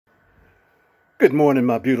Good morning,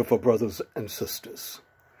 my beautiful brothers and sisters.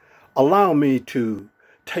 Allow me to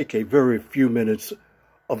take a very few minutes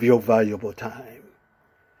of your valuable time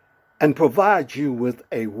and provide you with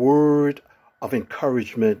a word of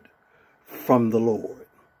encouragement from the Lord.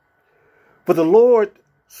 For the Lord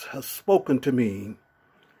has spoken to me,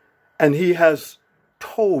 and he has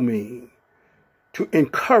told me to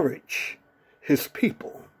encourage his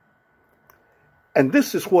people. And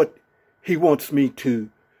this is what he wants me to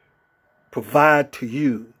provide to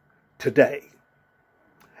you today.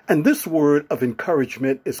 And this word of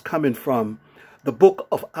encouragement is coming from the book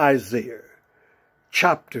of Isaiah,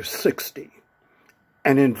 chapter 60,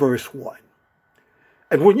 and in verse 1.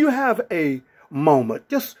 And when you have a moment,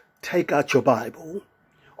 just take out your Bible,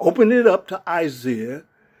 open it up to Isaiah,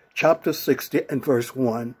 chapter 60, and verse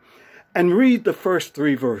 1, and read the first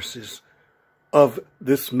 3 verses of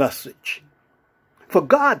this message. For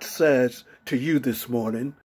God says to you this morning,